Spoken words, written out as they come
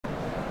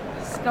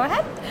Go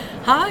ahead.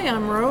 Hi,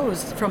 I'm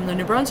Rose from the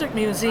New Brunswick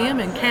Museum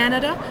in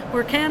Canada.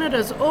 We're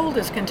Canada's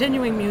oldest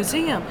continuing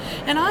museum,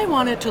 and I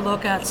wanted to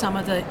look at some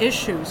of the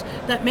issues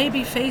that may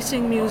be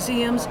facing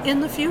museums in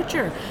the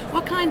future.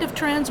 What kind of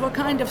trends, what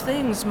kind of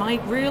things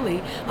might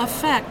really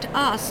affect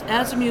us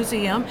as a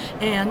museum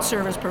and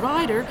service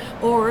provider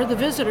or the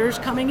visitors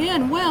coming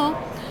in?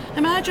 Well,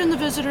 imagine the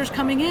visitors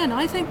coming in.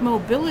 I think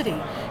mobility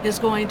is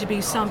going to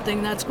be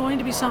something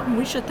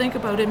we should think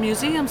about in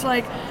museums.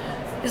 Like,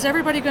 is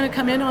everybody going to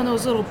come in on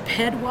those little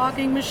ped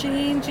walking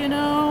machines,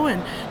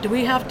 and do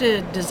we have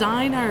to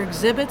design our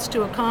exhibits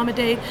to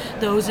accommodate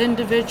those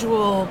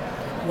individual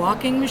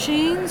walking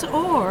machines?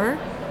 Or,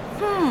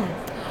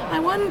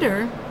 I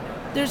wonder,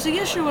 there's the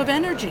issue of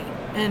energy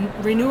and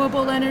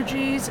renewable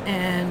energies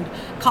and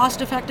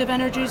cost-effective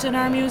energies in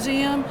our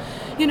museum.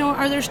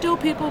 Are there still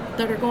people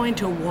that are going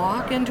to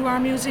walk into our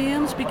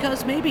museums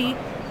because maybe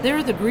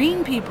they're the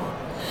green people?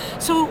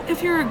 So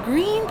if you're a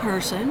green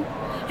person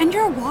and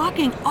you're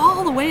walking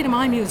all the way to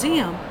my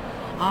museum,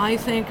 I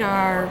think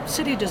our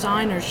city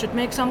designers should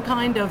make some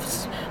kind of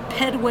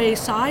pedway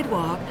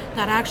sidewalk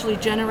that actually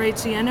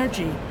generates the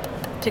energy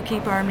to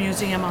keep our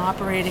museum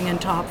operating in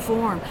top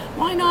form.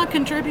 Why not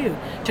contribute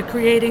to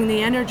creating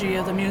the energy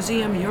of the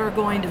museum you're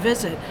going to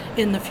visit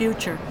in the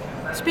future?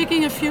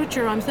 Speaking of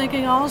future, I'm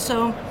thinking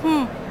also,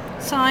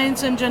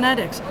 science and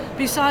genetics.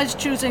 Besides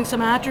choosing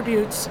some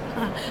attributes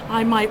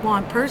I might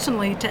want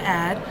personally to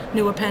add,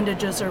 new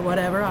appendages or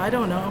whatever, I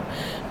don't know.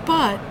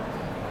 But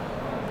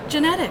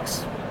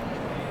genetics.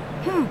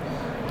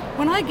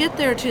 When I get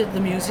there to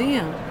the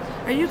museum,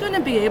 are you going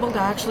to be able to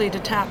actually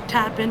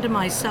tap into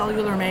my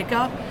cellular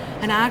makeup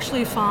and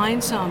actually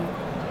find some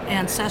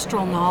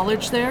ancestral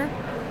knowledge there?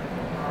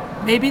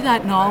 Maybe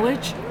that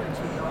knowledge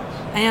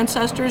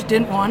ancestors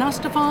didn't want us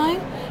to find?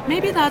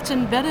 Maybe that's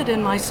embedded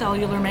in my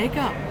cellular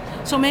makeup.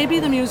 So maybe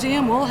the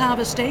museum will have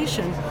a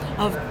station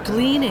of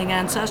gleaning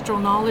ancestral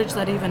knowledge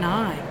that even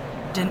I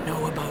didn't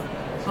know about.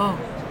 Oh,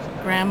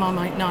 Grandma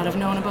might not have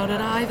known about it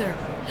either.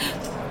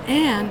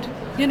 And,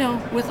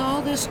 with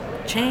all this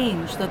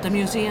change that the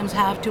museums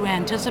have to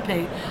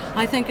anticipate,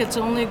 I think it's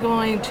only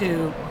going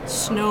to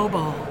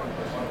snowball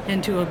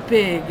into a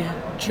big,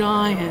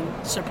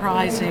 giant,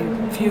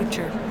 surprising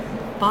future.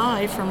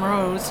 Bye from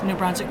Rose, New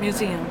Brunswick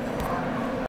Museum.